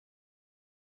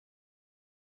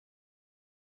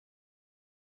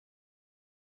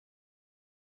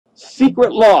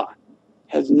Secret law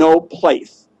has no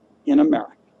place in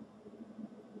America.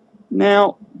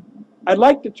 Now, I'd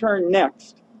like to turn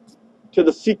next to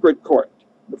the secret court,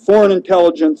 the Foreign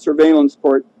Intelligence Surveillance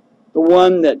Court, the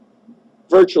one that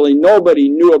virtually nobody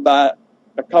knew about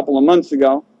a couple of months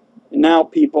ago, and now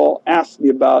people ask me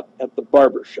about at the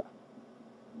barber shop.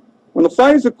 When the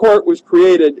FISA court was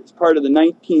created as part of the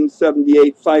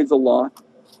 1978 FISA law,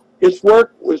 its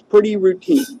work was pretty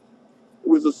routine. It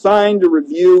was assigned to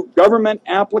review government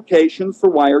applications for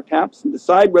wiretaps and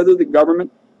decide whether the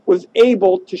government was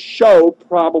able to show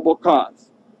probable cause.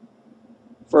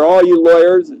 For all you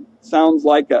lawyers, it sounds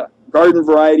like a garden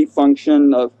variety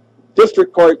function of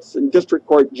district courts and district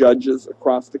court judges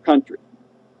across the country.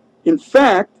 In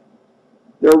fact,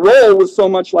 their role was so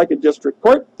much like a district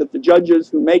court that the judges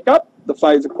who make up the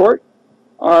FISA court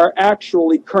are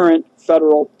actually current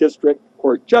federal district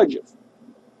court judges.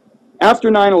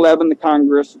 After 9/11, the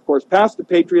Congress, of course, passed the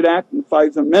Patriot Act and the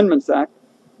FISA Amendments Act,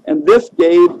 and this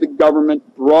gave the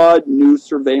government broad new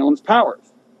surveillance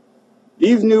powers.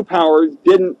 These new powers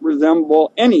didn't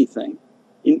resemble anything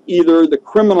in either the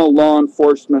criminal law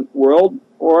enforcement world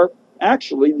or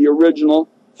actually the original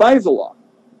FISA law.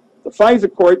 The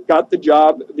FISA court got the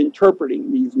job of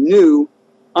interpreting these new,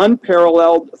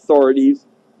 unparalleled authorities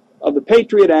of the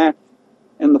Patriot Act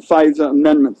and the FISA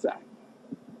Amendments Act.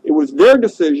 It was their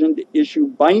decision to issue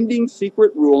binding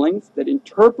secret rulings that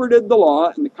interpreted the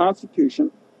law and the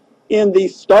Constitution in the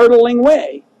startling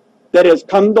way that has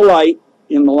come to light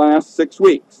in the last 6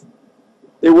 weeks.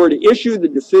 They were to issue the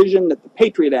decision that the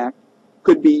Patriot Act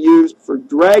could be used for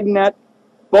dragnet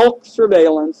bulk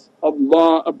surveillance of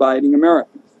law-abiding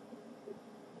Americans.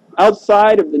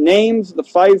 Outside of the names of the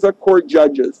FISA court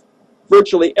judges,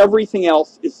 virtually everything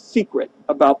else is secret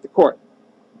about the court.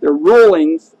 Their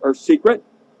rulings are secret,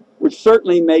 which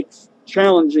certainly makes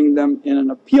challenging them in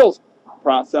an appeals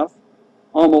process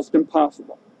almost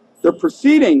impossible. Their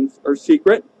proceedings are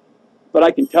secret, but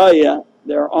I can tell you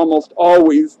they're almost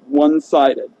always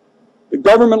one-sided. The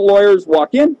government lawyers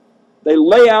walk in, they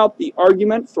lay out the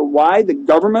argument for why the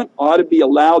government ought to be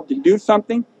allowed to do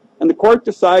something, and the court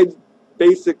decides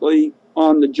basically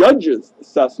on the judge's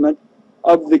assessment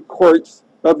of the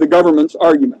government's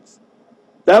arguments.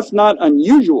 That's not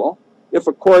unusual if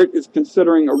a court is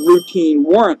considering a routine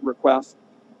warrant request,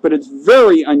 but it's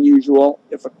very unusual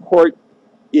if a court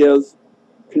is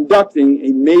conducting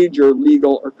a major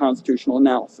legal or constitutional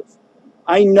analysis.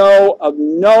 I know of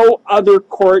no other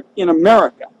court in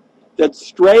America that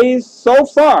strays so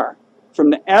far from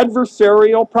the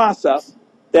adversarial process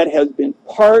that has been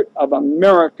part of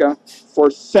America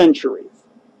for centuries.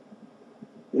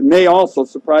 It may also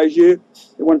surprise you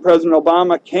that when President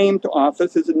Obama came to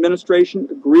office, his administration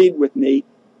agreed with me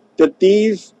that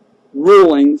these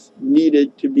rulings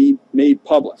needed to be made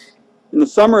public. In the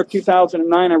summer of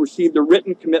 2009, I received a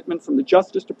written commitment from the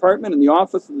Justice Department and the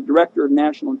Office of the Director of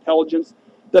National Intelligence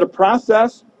that a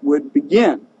process would be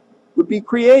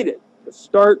created to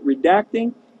start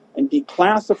redacting and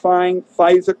declassifying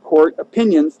FISA court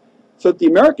opinions so that the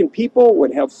American people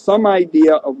would have some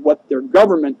idea of what their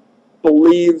government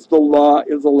believes the law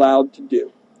is allowed to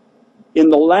do. In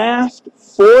the last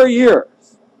 4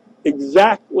 years,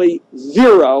 exactly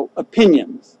 0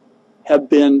 opinions have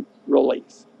been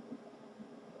released.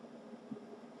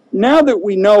 Now that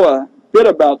we know a bit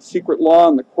about secret law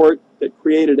and the court that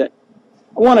created it,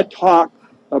 I want to talk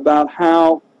about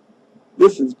how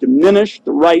this has diminished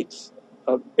the rights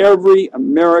of every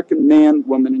American man,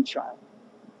 woman, and child.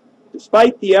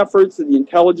 Despite the efforts of the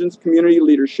intelligence community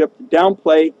leadership to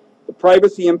downplay the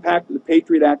privacy impact of the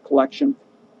Patriot Act collection,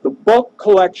 the bulk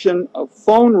collection of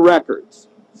phone records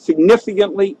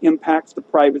significantly impacts the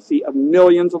privacy of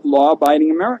millions of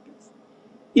law-abiding Americans.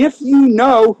 If you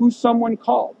know who someone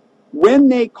called, when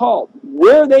they called,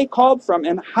 where they called from,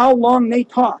 and how long they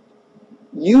talked,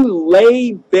 you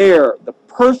lay bare the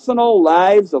personal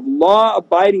lives of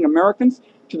law-abiding Americans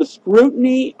to the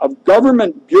scrutiny of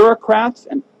government bureaucrats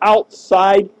and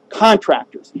outside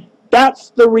contractors.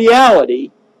 That's the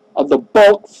reality of the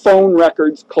bulk phone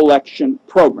records collection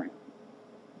program.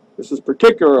 This is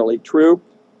particularly true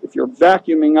if you're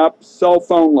vacuuming up cell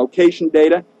phone location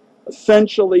data,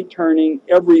 essentially turning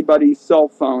everybody's cell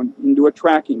phone into a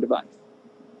tracking device.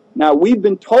 Now, we've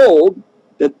been told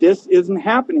that this isn't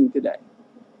happening today,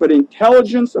 but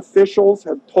intelligence officials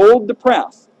have told the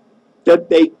press that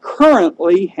they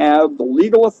currently have the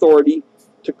legal authority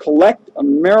to collect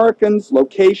Americans'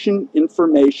 location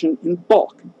information in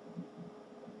bulk.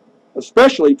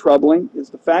 Especially troubling is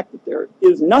the fact that there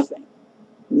is nothing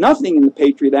in the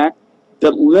Patriot Act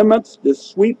that limits this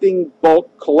sweeping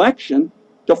bulk collection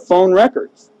to phone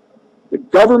records. The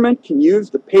government can use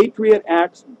the Patriot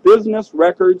Act's Business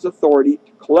Records Authority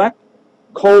to collect,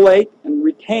 collate, and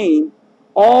retain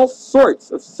all sorts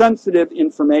of sensitive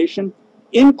information,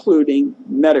 including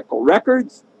medical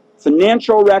records,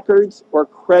 financial records, or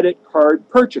credit card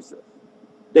purchases.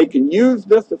 They can use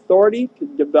this authority to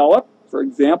develop, for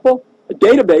example, a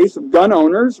database of gun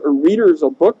owners or readers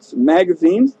of books and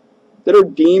magazines that are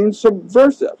deemed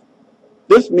subversive.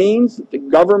 This means that the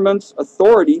government's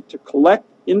authority to collect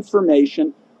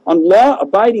information on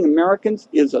law-abiding Americans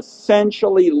is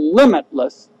essentially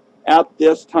limitless at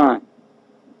this time.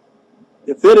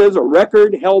 If it is a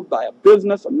record held by a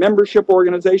business, a membership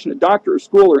organization, a doctor, a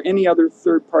school, or any other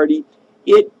third party,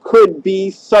 it could be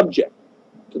subject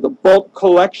to the bulk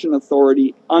collection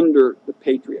authority under the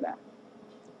Patriot Act.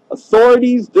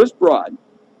 Authorities this broad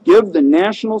give the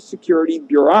national security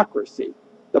bureaucracy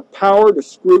the power to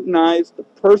scrutinize the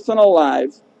personal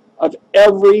lives of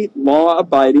every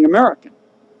law-abiding American.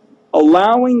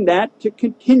 Allowing that to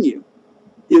continue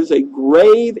is a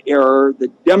grave error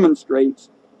that demonstrates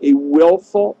a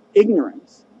willful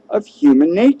ignorance of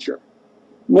human nature.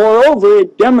 Moreover,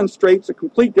 it demonstrates a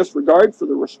complete disregard for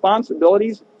the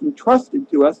responsibilities entrusted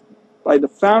to us by the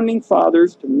Founding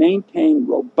Fathers to maintain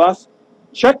robust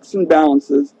checks and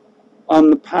balances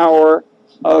on the power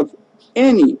of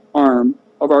any arm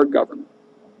of our government.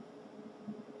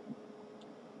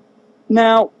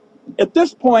 Now, at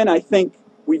this point, I think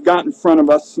we've got in front of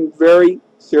us some very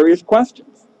serious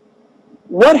questions.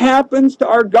 What happens to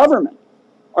our government,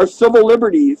 our civil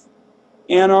liberties,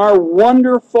 and our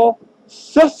wonderful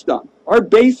system, our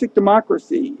basic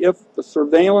democracy, if the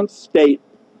surveillance state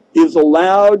is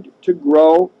allowed to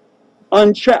grow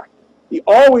unchecked? The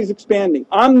always expanding,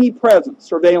 omnipresent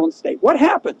surveillance state. What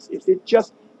happens if it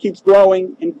just keeps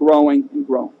growing and growing and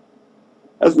growing?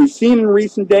 As we've seen in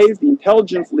recent days, the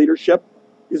intelligence leadership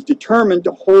is determined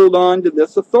to hold on to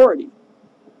this authority,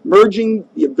 merging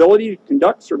the ability to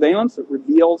conduct surveillance that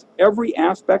reveals every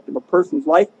aspect of a person's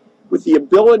life with the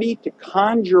ability to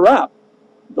conjure up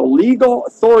the legal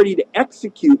authority to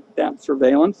execute that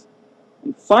surveillance,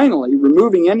 and finally,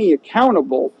 removing any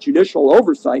accountable judicial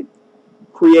oversight,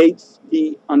 creates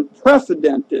the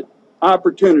unprecedented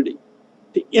opportunity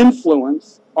to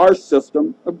influence our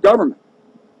system of government.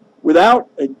 Without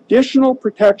additional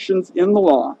protections in the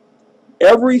law,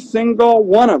 every single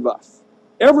one of us,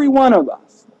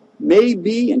 may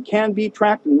be and can be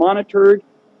tracked and monitored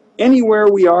anywhere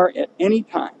we are at any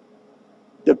time.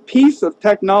 The piece of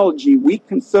technology we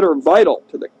consider vital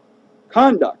to the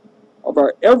conduct of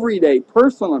our everyday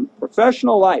personal and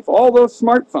professional life, all those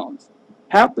smartphones,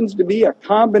 happens to be a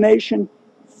combination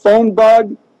phone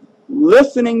bug,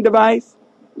 listening device,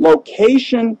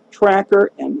 location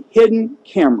tracker, and hidden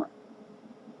camera.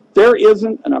 There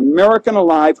isn't an American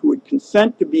alive who would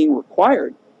consent to being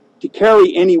required to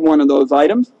carry any one of those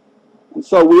items, and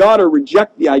so we ought to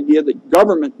reject the idea that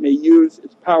government may use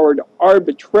its power to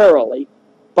arbitrarily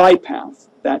bypass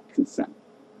that consent.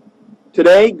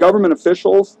 Today, government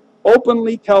officials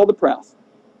openly tell the press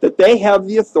that they have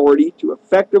the authority to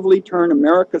effectively turn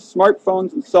America's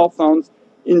smartphones and cell phones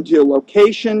into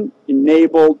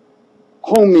location-enabled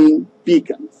homing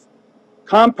beacons.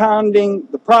 Compounding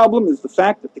the problem is the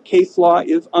fact that the case law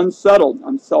is unsettled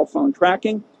on cell phone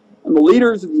tracking, and the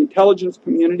leaders of the intelligence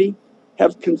community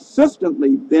have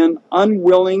consistently been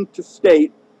unwilling to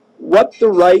state what the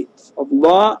rights of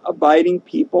law-abiding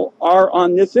people are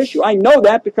on this issue. I know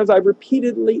that because I've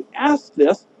repeatedly asked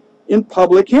this in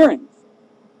public hearings.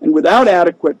 And without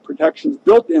adequate protections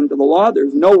built into the law,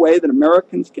 there's no way that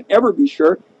Americans can ever be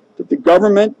sure that the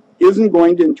government isn't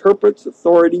going to interpret its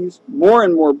authorities more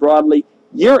and more broadly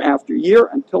year after year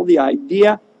until the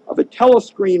idea of a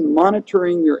telescreen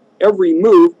monitoring your every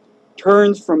move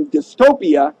turns from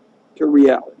dystopia to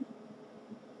reality.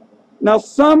 Now,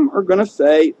 some are going to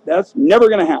say that's never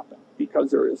going to happen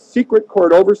because there is secret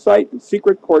court oversight and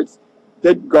secret courts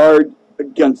that guard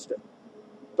against it.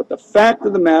 But the fact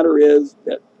of the matter is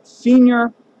that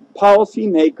senior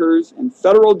policymakers and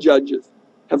federal judges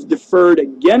have deferred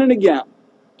again and again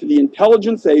to the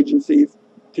intelligence agencies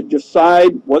to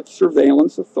decide what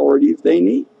surveillance authorities they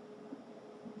need.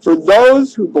 For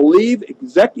those who believe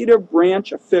executive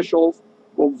branch officials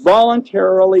will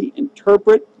voluntarily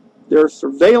interpret their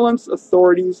surveillance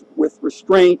authorities with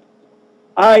restraint,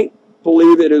 I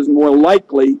believe it is more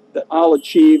likely that I'll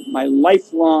achieve my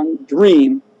lifelong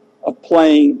dream of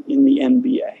playing in the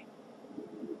NBA.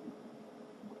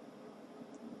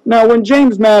 Now, when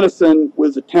James Madison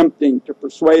was attempting to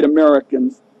persuade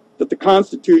Americans that the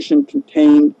Constitution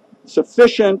contained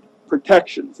sufficient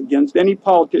protections against any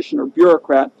politician or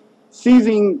bureaucrat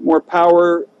seizing more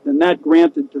power than that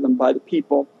granted to them by the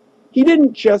people, He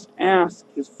didn't just ask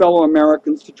his fellow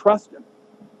Americans to trust him.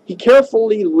 He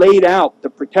carefully laid out the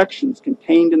protections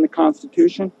contained in the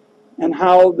Constitution and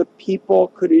how the people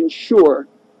could ensure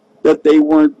that they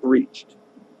weren't breached.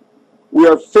 We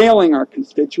are failing our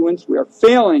constituents, we are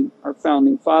failing our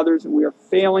founding fathers, and we are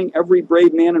failing every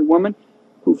brave man and woman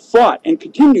who fought and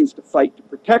continues to fight to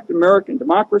protect American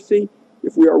democracy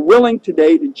if we are willing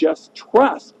today to just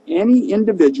trust any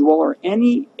individual or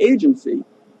any agency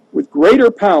with greater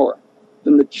power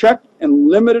than the checked and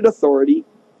limited authority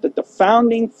that the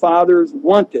founding fathers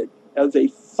wanted as a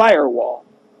firewall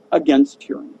against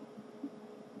tyranny.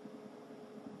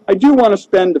 I do want to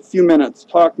spend a few minutes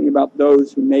talking about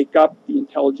those who make up the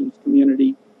intelligence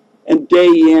community and day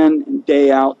in and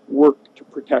day out work to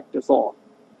protect us all.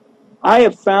 I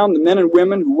have found the men and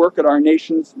women who work at our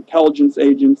nation's intelligence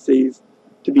agencies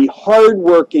to be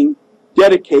hardworking,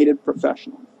 dedicated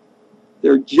professionals.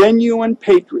 They're genuine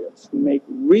patriots who make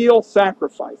real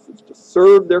sacrifices to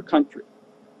serve their country.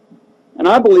 And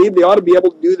I believe they ought to be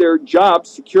able to do their job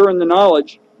secure in the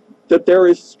knowledge that there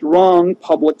is strong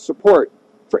public support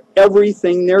for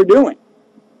everything they're doing.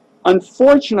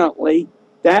 Unfortunately,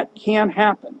 that can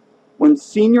happen when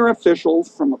senior officials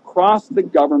from across the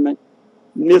government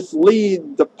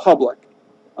mislead the public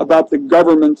about the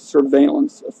government's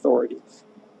surveillance authorities.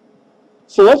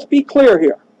 So let's be clear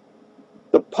here.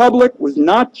 The public was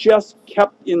not just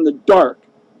kept in the dark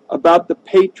about the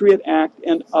Patriot Act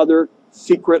and other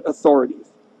secret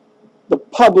authorities. The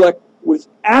public was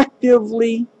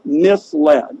actively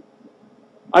misled.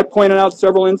 I pointed out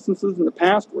several instances in the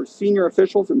past where senior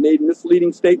officials have made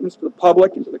misleading statements to the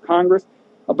public and to the Congress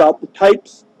about the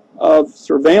types of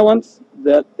surveillance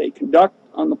that they conduct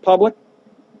on the public.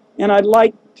 And I'd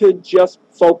like to just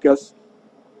focus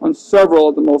on several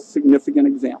of the most significant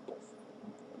examples.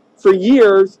 For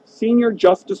years, senior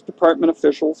Justice Department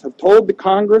officials have told the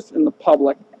Congress and the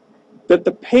public that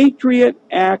the Patriot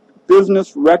Act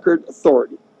Business Record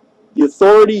Authority, the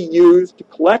authority used to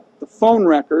collect the phone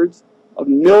records of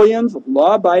millions of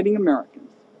law-abiding Americans,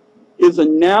 is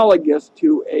analogous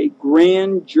to a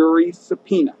grand jury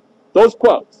subpoena. Those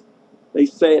quotes, they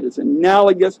say it is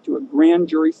analogous to a grand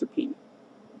jury subpoena.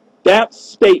 That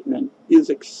statement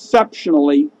is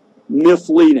exceptionally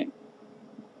misleading.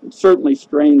 It certainly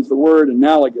strains the word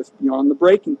analogous beyond the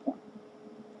breaking point.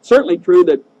 It's certainly true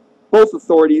that both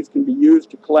authorities can be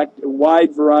used to collect a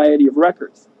wide variety of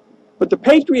records. But the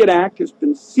Patriot Act has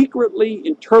been secretly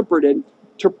interpreted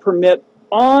to permit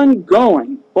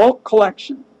ongoing bulk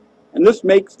collection. And this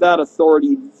makes that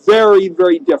authority very,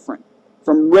 very different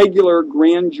from regular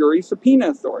grand jury subpoena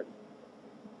authority.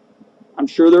 I'm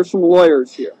sure there's some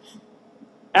lawyers here.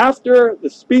 After the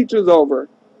speech is over,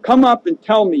 come up and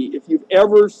tell me if you've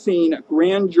ever seen a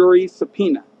grand jury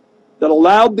subpoena that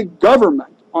allowed the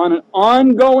government on an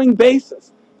ongoing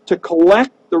basis to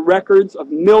collect the records of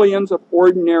millions of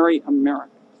ordinary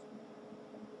Americans.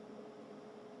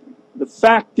 The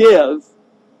fact is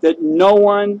that no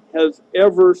one has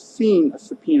ever seen a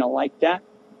subpoena like that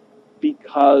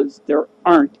because there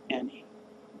aren't any.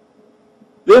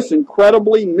 This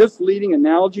incredibly misleading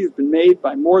analogy has been made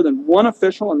by more than one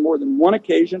official on more than one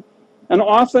occasion, and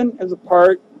often as a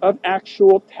part of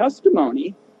actual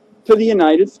testimony to the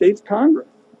United States Congress.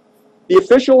 The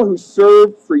official who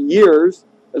served for years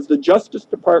as the Justice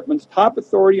Department's top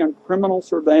authority on criminal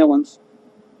surveillance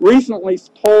recently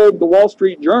told the Wall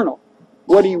Street Journal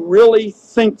what he really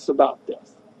thinks about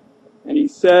this. And he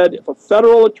said, if a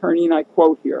federal attorney, and I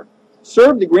quote here,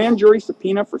 served the grand jury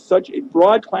subpoena for such a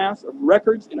broad class of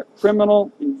records in a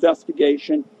criminal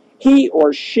investigation, he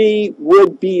or she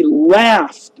would be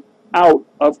last out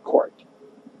of court.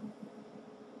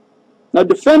 Now,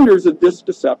 defenders of this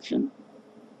deception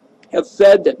have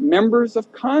said that members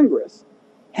of Congress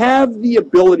have the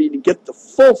ability to get the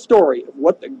full story of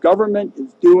what the government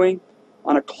is doing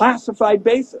on a classified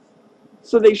basis,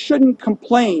 so they shouldn't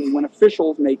complain when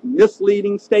officials make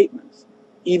misleading statements,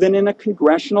 even in a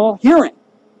congressional hearing.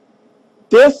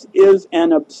 This is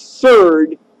an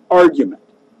absurd argument.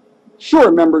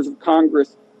 Sure, members of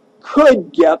Congress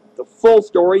could get the full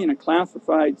story in a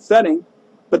classified setting,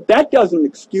 but that doesn't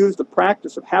excuse the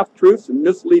practice of half-truths and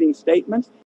misleading statements